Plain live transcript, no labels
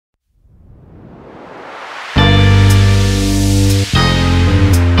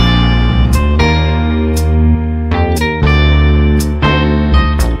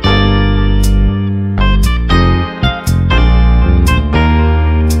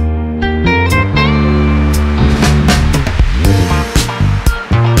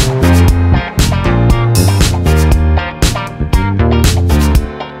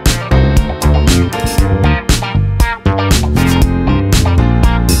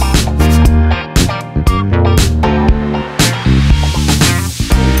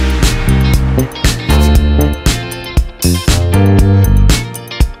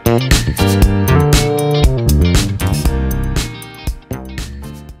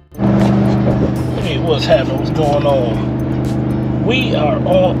What's happening? What's going on? We are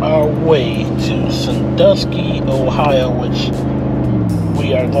on our way to Sandusky, Ohio, which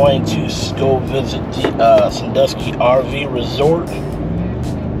we are going to go visit the Sandusky RV Resort.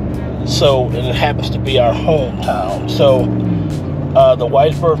 So, and it happens to be our hometown. So, the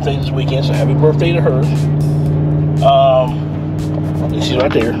wife's birthday this weekend, so happy birthday to her. She's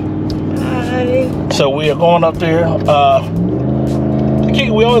right there. Hi. So we are going up there.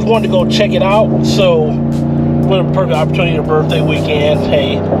 We always wanted to go check it out, so what a perfect opportunity, a birthday weekend.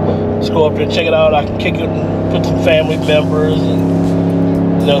 Hey, let's go up there and check it out. I can kick it with some family members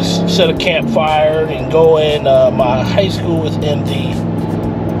and set a campfire and go in. My high school is in the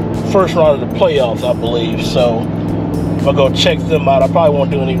first round of the playoffs, I believe, so I'll go check them out. I probably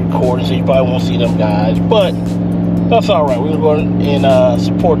won't do any recording, so you probably won't see them guys, but that's all right. We're going to go and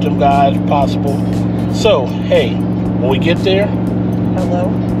support them guys if possible. So, hey, when we get there, Hello.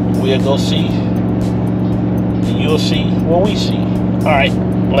 we'll go see, and you'll see what we see. All right,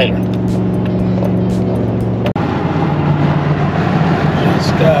 later.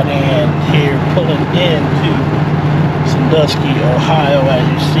 Just got in here, pulling into Sandusky, Ohio, as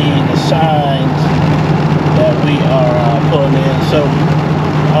you see the signs that we are pulling in. So,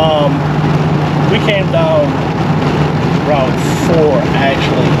 we came down Route 4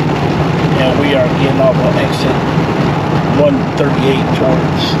 actually, and we are getting off on exit 138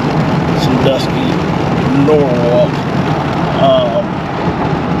 towards Sandusky, Norwalk.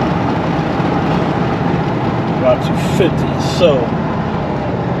 Route 250. So,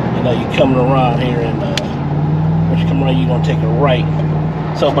 you know, you're coming around here, and once you come around, you're gonna take a right.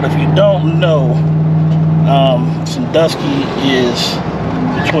 So, but if you don't know, Sandusky is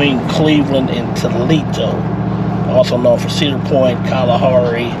between Cleveland and Toledo, also known for Cedar Point,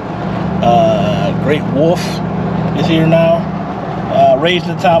 Kalahari. Great Wolf is here now. Raised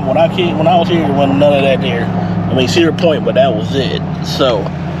in the time when I was here, there wasn't none of that there. I mean, Cedar Point, but that was it. So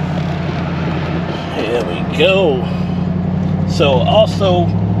here we go. So also,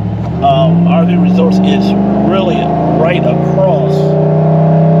 RV Resorts is really right across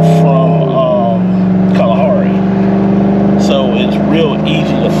from Kalahari, so it's real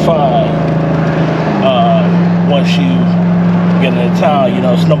easy to find once you get into town. You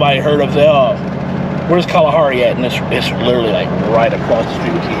know, it's nobody heard of it. Where's Kalahari at? And it's literally like right across the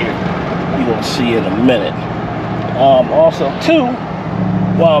street here. You're gonna see in a minute. Also, too,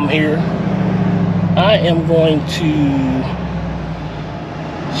 while I'm here, I am going to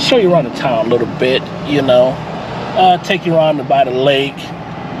show you around the town a little bit. You know, take you around by the lake,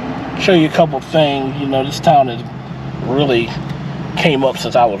 show you a couple things. You know, this town has really came up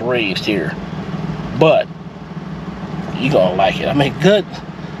since I was raised here, but you're gonna like it. I mean, good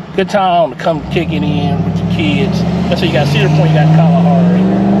time to come kick it in with your kids. And so you got Cedar Point, you got Kalahari,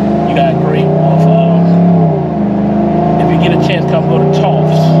 you got Great Wolf. If you get a chance, come go to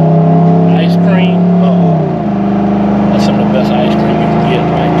Toff's ice cream. That's some of the best ice cream you can get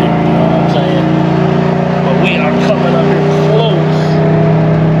right there. You know what I'm saying? But we are coming up here close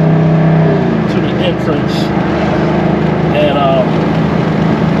to the entrance, and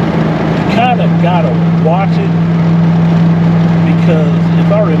you kind of gotta watch it, because if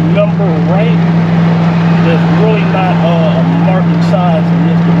I remember right, there's really not marking signs in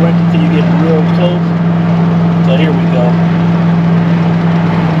this direction until you get real close. So here we go.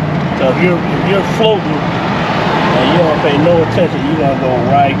 So if you're floating and you don't pay no attention, you're gonna go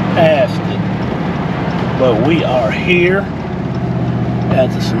right past it. But we are here at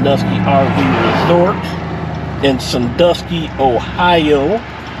the Sandusky RV Resort in Sandusky, Ohio.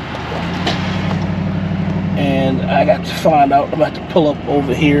 And I got to find out, I'm about to pull up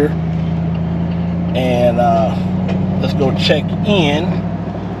over here and let's go check in.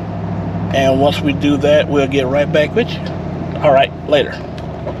 And once we do that, we'll get right back with you. All right, later.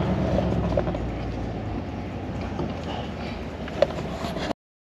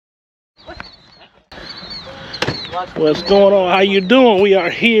 What's going on? How you doing? We are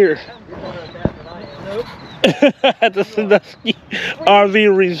here at the Sandusky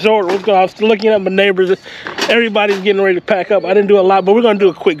RV Resort. I was looking at my neighbors. Everybody's getting ready to pack up. I didn't do a lot, but we're going to do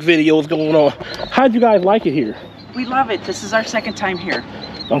a quick video. What's going on? How'd you guys like it here? We love it. This is our second time here.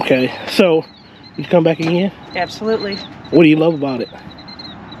 Okay, so you come back again? Absolutely. What do you love about it?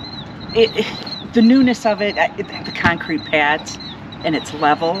 The newness of it, the concrete pads, and it's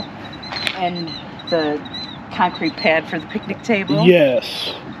level, and the concrete pad for the picnic table.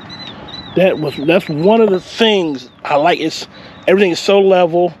 Yes. That's one of the things I like. Everything is so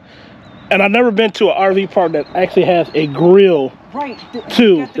level, and I've never been to an RV park that actually has a grill, right?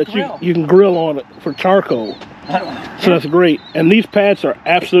 Too, that you can grill on it for charcoal. So that's great. And these pads are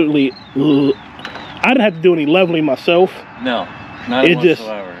absolutely I didn't have to do any leveling myself. No, not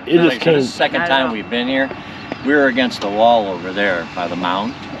whatsoever. It just came. The second time we've been here, we were against the wall over there by the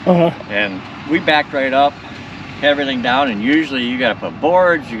mound. And we backed right up, had everything down, and usually you got to put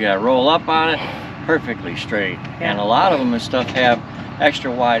boards, you got to roll up on it, perfectly straight. And a lot of them and stuff have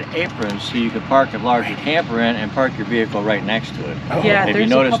extra wide aprons so you could park a larger camper in and park your vehicle right next to it. Yeah, if you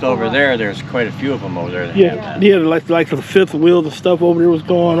noticed over there, there's quite a few of them over there. That like the fifth wheels and stuff over there was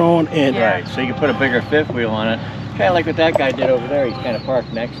going on. And right, so you can put a bigger fifth wheel on it, kind of like what that guy did over there. He's kind of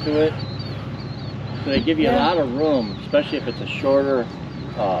parked next to it. So they give you a lot of room, especially if it's a shorter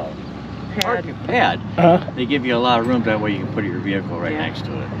pad. They give you a lot of room, that way you can put your vehicle right next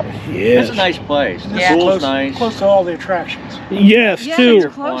to it. Yes. It's a nice place. The Yeah. pool's nice. Close to all the attractions. Yes, too.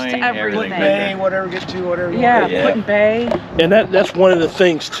 It's close to everything. Bay, whatever gets to, whatever you Yeah, want. Putin Bay. And that's one of the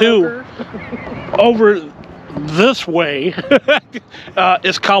things too. Over this way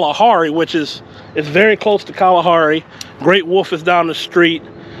is Kalahari, which is very close to Kalahari. Great Wolf is down the street.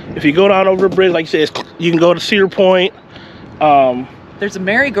 If you go down over the bridge, like you said, you can go to Cedar Point. There's a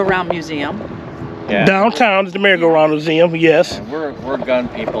merry-go-round museum. Downtown is the merry-go-round museum, yes. And we're gun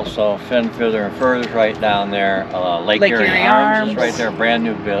people, so further and further is right down there. Lake Erie Arms is right there, brand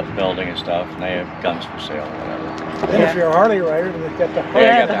new building and stuff, and they have guns for sale or whatever. And if you're a Harley rider, they've got the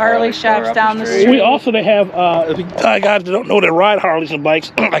the Harley shops down the street. We also they have if you guys that don't know that ride Harleys and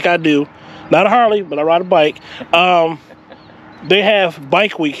bikes like I do, not a Harley, but I ride a bike. They have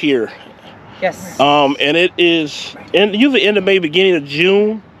Bike Week here. Yes. And it is usually end of May, beginning of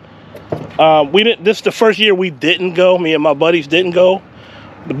June. We didn't. This is the first year we didn't go. Me and my buddies didn't go,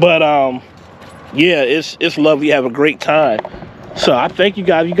 but yeah, it's lovely. You have a great time. So I thank you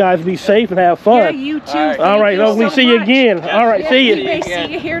guys. You guys be safe and have fun. Yeah, you too. All right. Hopefully see you again. All right. See you. We may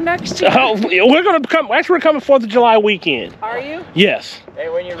see you here next year. We're gonna come. Actually, we're coming 4th of July weekend. Are you? Yes. Hey,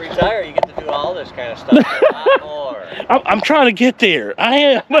 when you retire, you get to do all this kind of stuff. A lot more. I'm trying to get there. I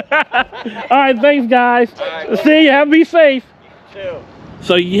am. All right. Thanks, guys. Right, see you. Be safe. You too.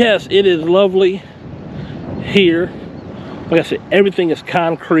 So yes, it is lovely here. Like I said, everything is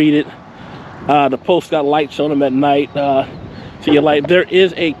concreted. The posts got lights on them at night. So you're like, there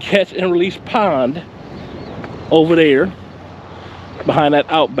is a catch and release pond over there behind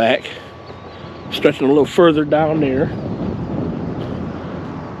that outback, stretching a little further down there.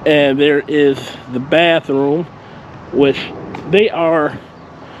 And there is the bathroom, which they are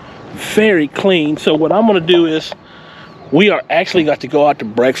very clean. So what I'm gonna do is, we are actually got to go out to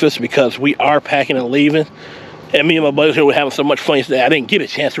breakfast because we are packing and leaving. And me and my buddies here were having so much fun today. I didn't get a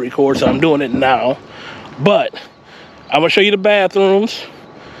chance to record, so I'm doing it now. But I'm gonna show you the bathrooms,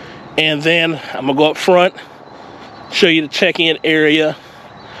 and then I'm gonna go up front, show you the check-in area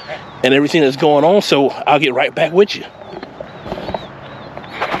and everything that's going on. So I'll get right back with you.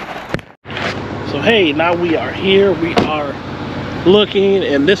 So hey, now we are here. We are looking,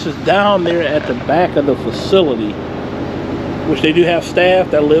 and this is down there at the back of the facility, which they do have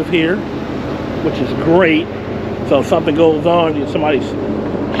staff that live here, which is great. So if something goes on, somebody's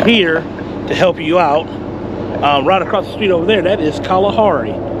here to help you out. Right across the street over there, that is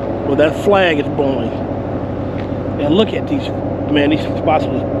Kalahari, where that flag is blowing. And look at these, man, these spots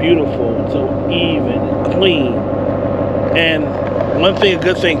are beautiful, and so even and clean. And one thing, a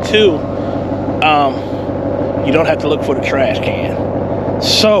good thing too, you don't have to look for the trash can.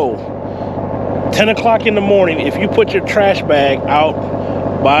 So 10 o'clock in the morning, if you put your trash bag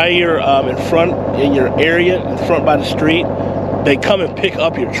out by your in your area in front by the street, they come and pick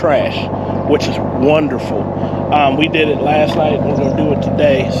up your trash, which is wonderful. We did it last night. We're gonna do it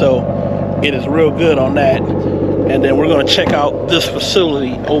today, so it is real good on that. And then we're gonna check out this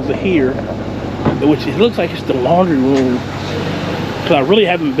facility over here, which it looks like it's the laundry room, because I really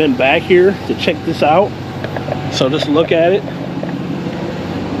haven't been back here to check this out. So just look at it.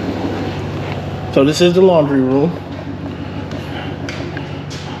 So this is the laundry room.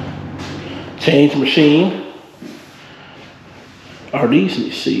 Change machine. Are these, let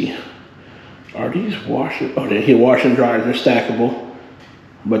me see. Are these washing? Oh, they're here, washer and dryers, they're stackable.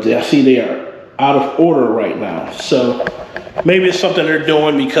 But I see they are out of order right now. So maybe it's something they're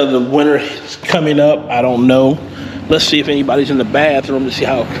doing because the winter is coming up. I don't know. Let's see if anybody's in the bathroom to see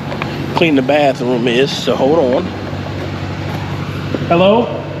how clean the bathroom is. So hold on.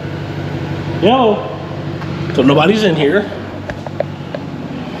 Hello? Yo. So nobody's in here.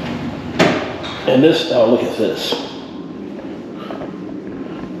 And this, oh, look at this.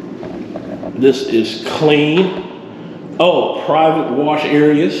 This is clean. Oh, private wash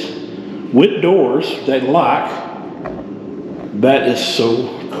areas with doors that lock. That is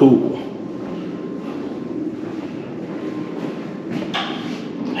so cool.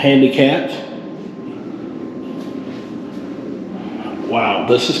 Handicapped. Wow,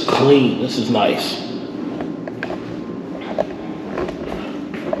 this is clean. This is nice.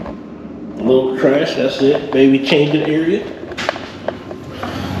 A little trash, that's it. Baby changing area.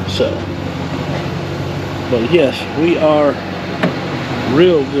 So, but yes, we are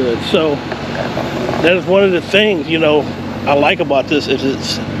real good. So that is one of the things, you know, I like about this is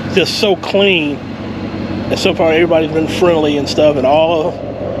it's just so clean. And so far everybody's been friendly and stuff, and all of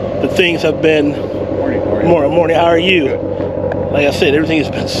the things have been morning. How are you? Like I said, everything has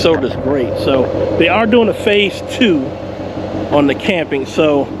been so just great. So they are doing a phase 2 on the camping.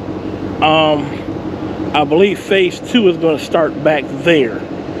 So I believe phase 2 is going to start back there.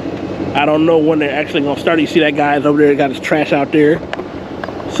 I don't know when they're actually going to start. You see that guy's over there, got his trash out there.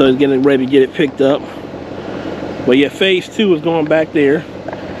 So he's getting ready to get it picked up. But yeah, phase 2 is going back there.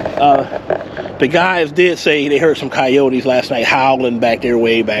 The guys did say they heard some coyotes last night howling back there,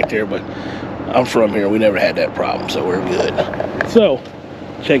 way back there, but I'm from here. We never had that problem, so we're good. So,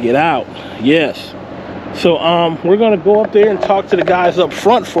 check it out. Yes. So, we're going to go up there and talk to the guys up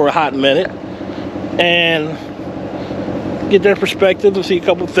front for a hot minute and get their perspective and see a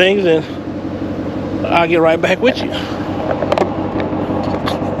couple things, and I'll get right back with you.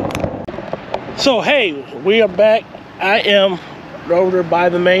 So, hey, we are back. I am over there by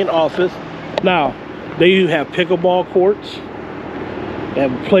the main office. Now, they do have pickleball courts. They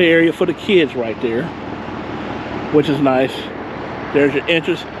have a play area for the kids right there, which is nice. There's your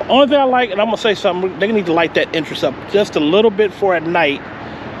entrance. Only thing I like, and I'm gonna say something, they need to light that entrance up just a little bit for at night,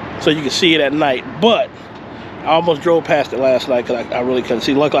 so you can see it at night. But I almost drove past it last night because I really couldn't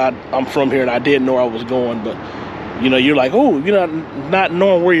see. Luckily, I'm from here and I didn't know where I was going. But you know, you're like, oh, you're not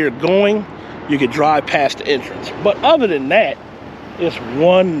knowing where you're going, you could drive past the entrance. But other than that, it's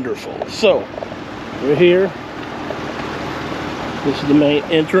wonderful. So we're here. This is the main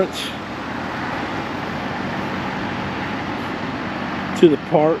entrance to the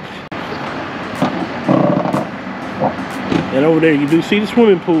park. And over there you do see the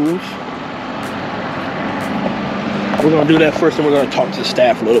swimming pools. We're gonna do that first, and we're gonna talk to the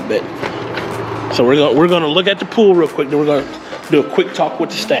staff a little bit. So we're gonna look at the pool real quick, then we're gonna do a quick talk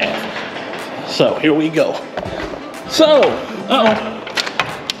with the staff. So here we go. So,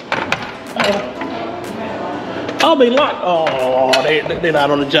 I'll be locked. Oh, they're not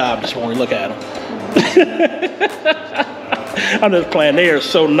on the job this morning. Look at them. I'm just playing. They are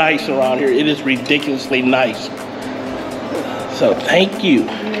so nice around here. It is ridiculously nice. So thank you.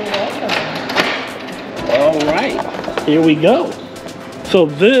 All right, here we go. So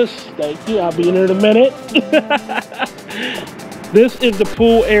this, thank you. I'll be in there in a minute. This is the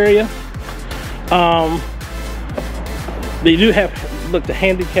pool area. They do have, look, the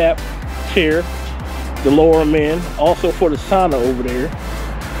handicap chair, the lower men, also for the sauna over there.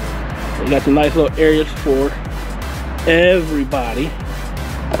 They got the nice little areas for everybody.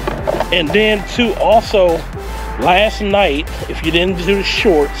 And then too, also last night, if you didn't do the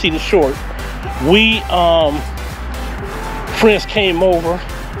short, see the short, we friends came over,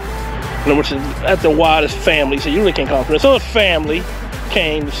 which is at the widest family, so you really can't call friends. So a family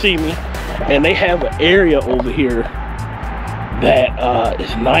came to see me, and they have an area over here that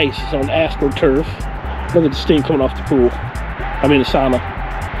is nice. It's on AstroTurf. Look at the steam coming off the pool. I mean the sauna.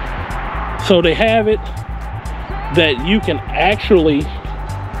 So they have it that you can actually,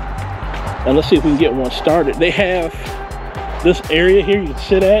 and let's see if we can get one started. They have this area here you can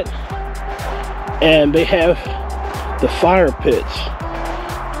sit at, and they have the fire pits,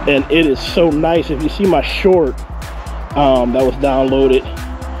 and it is so nice. If you see my short that was downloaded,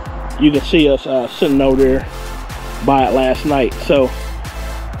 you can see us sitting over there by it last night. So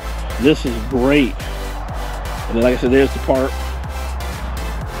this is great. And then, like I said, there's the park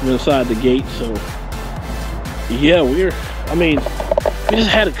inside the gate. So yeah, we just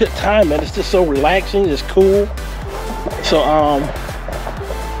had a good time, man. It's just so relaxing, it's cool. So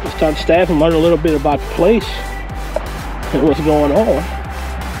let's talk to staff and learn a little bit about the place and what's going on.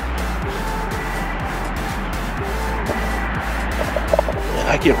 And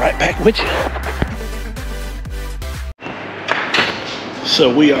I'll get right back with you.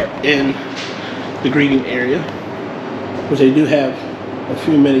 So we are in the greeting area, which they do have a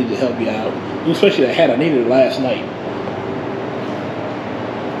few minutes to help you out. Especially that hat, I needed it last night.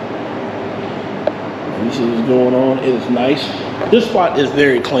 And this is what's going on. It is nice. This spot is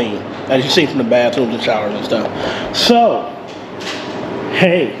very clean, as you see from the bathrooms and showers and stuff. So,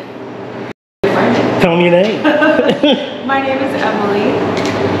 hey, tell me your name. My name is Emily.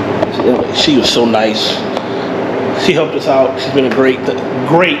 She was so nice. She helped us out. She's been a great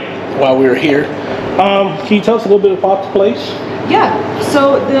while we were here. Can you tell us a little bit about the place? Yeah,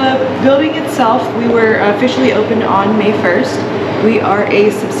 so the building itself, we were officially opened on May 1st. We are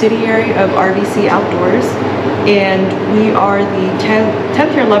a subsidiary of RVC Outdoors, and we are the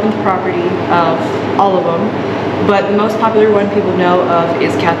 10th or 11th property of all of them. But the most popular one people know of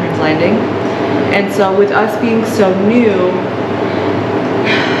is Catherine's Landing. And so with us being so new,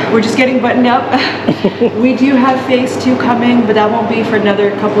 we're just getting buttoned up. We do have phase 2 coming, but that won't be for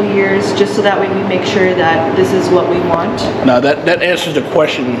another couple years, just so that way we make sure that this is what we want. Now that answers the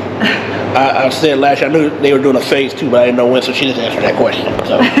question I said last year. I knew they were doing a phase 2, but I didn't know when, so she just answered that question.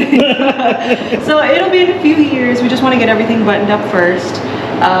 So, So it'll be in a few years. We just want to get everything buttoned up first.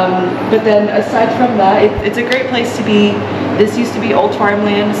 But then aside from that, it's a great place to be. This used to be old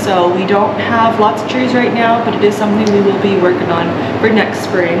farmland, so we don't have lots of trees right now, but it is something we will be working on for next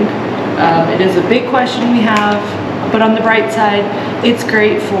spring. It is a big question we have, but on the bright side, it's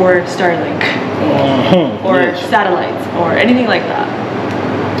great for Starlink or satellites or anything like that.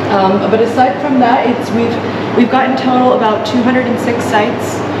 But aside from that, we've got in total about 206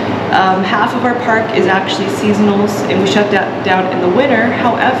 sites. Half of our park is actually seasonals, and we shut that down in the winter.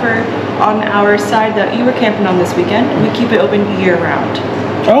 However, on our side that you were camping on this weekend, we keep it open year-round.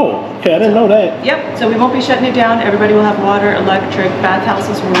 oh, okay, I didn't know that. Yep, so we won't be shutting it down. Everybody will have water, electric,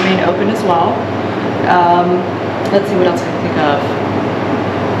 bathhouses will remain open as well. Let's see what else I can think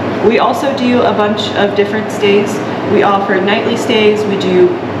of. We also do a bunch of different stays. We offer nightly stays, we do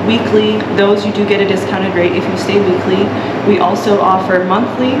weekly. Those you do get a discounted rate if you stay weekly. We also offer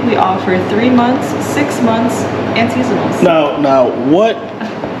monthly. We offer 3 months, 6 months, and seasonals. Now what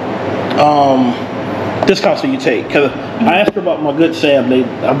discounts do you take? Because I asked her about my Good Sam.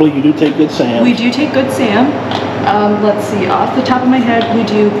 I believe you do take Good Sam. We do take Good Sam. Let's see, off the top of my head, we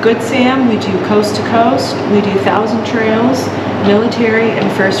do Good Sam, we do Coast to Coast, we do 1,000 Trails, military,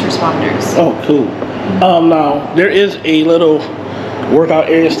 and first responders. Oh, cool. Now there is a little workout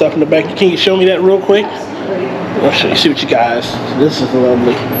area stuff in the back. Can you show me that real quick? I'll show you, see what you guys. This is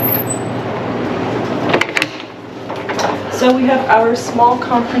lovely. So we have our small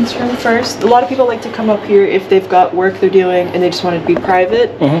conference room first. A lot of people like to come up here if they've got work they're doing and they just want it to be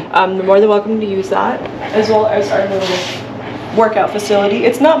private. They're more than welcome to use that, as well as our little workout facility.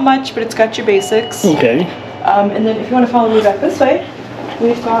 It's not much, but it's got your basics. Okay. And then if you want to follow me back this way,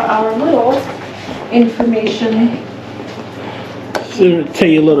 we've got our little information. So tell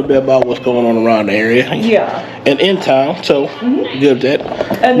you a little bit about what's going on around the area. Yeah. And in town, so good at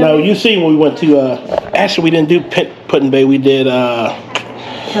that. And now you see when we went to actually we didn't do Put in Bay, we did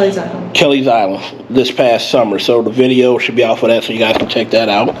Kelly's Island. Kelly's Island this past summer, so the video should be out for that, so you guys can check that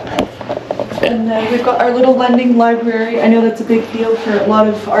out. And then we've got our little lending library. I know that's a big deal for a lot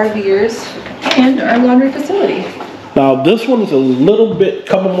of RVers. And our laundry facility. Now this one is a little bit,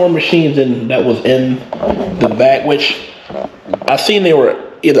 couple more machines than that was in the back, which I seen they were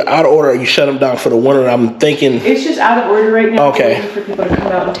either out of order or you shut them down for the winter. I'm thinking it's just out of order right now. Okay. We're waiting for people to come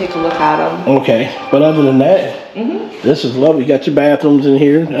out and take a look at them. Okay, but other than that, this is lovely. You got your bathrooms in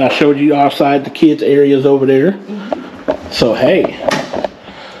here. I showed you outside the kids' areas over there. So hey,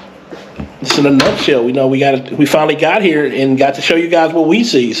 this in a nutshell. We know we finally got here and got to show you guys what we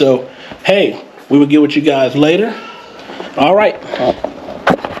see. So hey, we will get with you guys later. All right.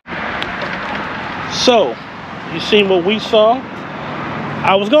 So you seen what we saw?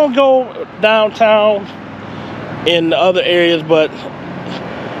 I was gonna go downtown in the other areas, but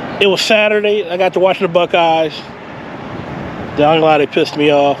it was Saturday. I got to watch the Buckeyes. I'm glad they pissed me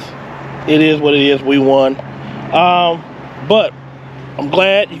off. It is what it is. We won. But I'm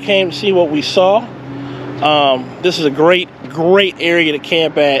glad you came to see what we saw. This is a great area to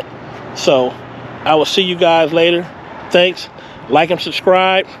camp at. So I will see you guys later. Thanks. Like and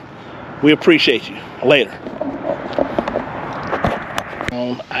subscribe. We appreciate you. Later.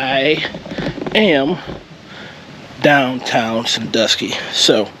 I am downtown Sandusky,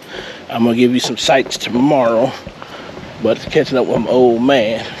 so I'm gonna give you some sights tomorrow, but catching up with my old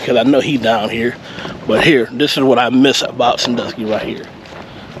man because I know he's down here. But here, this is what I miss about Sandusky right here.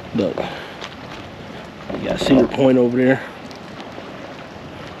 Look, you got Cedar Point over there.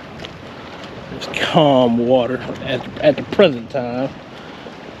 It's calm water at the present time.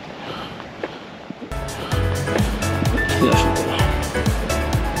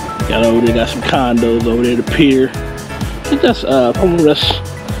 Got over there, got some condos over there, the pier. I think that's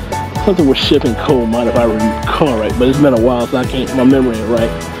something with shipping coal mine if I recall right, but it's been a while, so I can't, my memory ain't right.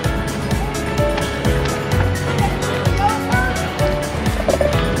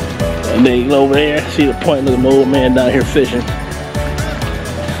 And then you go over there, see the point of the old man down here fishing.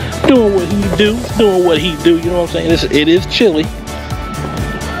 Doing what he do, you know what I'm saying? It is chilly.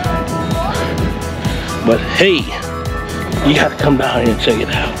 But hey, you gotta come down here and check it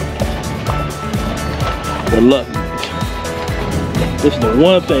out. Good luck. This is the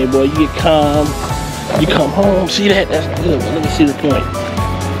one thing, boy. You get calm. You come home. See that? That's good. But let me see the point.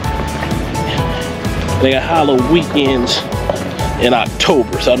 They got Halloween weekends in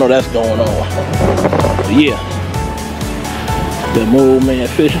October, so I know that's going on. But yeah. That my old man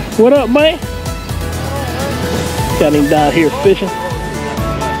fishing. What up, man? Got him down here fishing.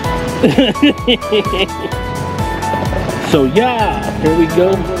 So yeah, here we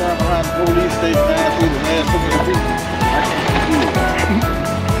go.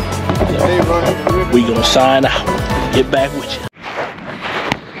 We gonna sign out. Get back with you.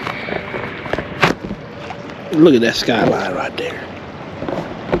 Look at that skyline right there.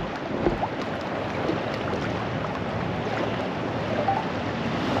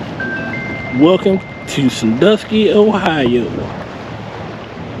 Welcome to Sandusky, Ohio.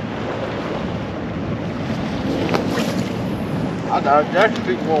 I thought Jackson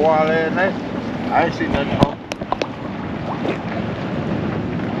took for a while last night. I ain't seen nothing wrong.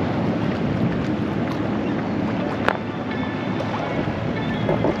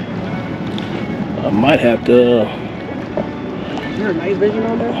 I might have to. Is there a night vision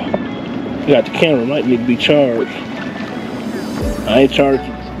on there? Got the camera, might need to be charged. I ain't charged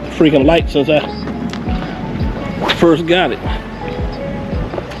the freaking light since I first got it.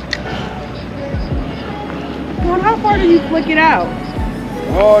 Well, how far do you flick it out?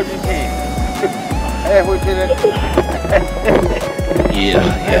 Oh, you can. Halfway to that.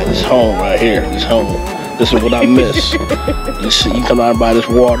 Yeah, this home right here. This home. This is what I miss. You see, you come out by this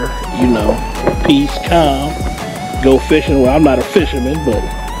water, you know, peace, calm, go fishing. Well, I'm not a fisherman, but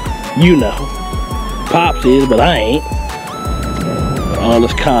you know, Pops is, but I ain't. All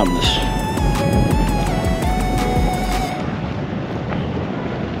this calmness.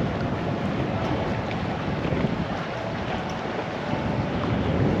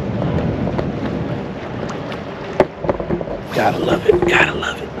 Gotta love it, gotta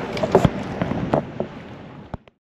love it.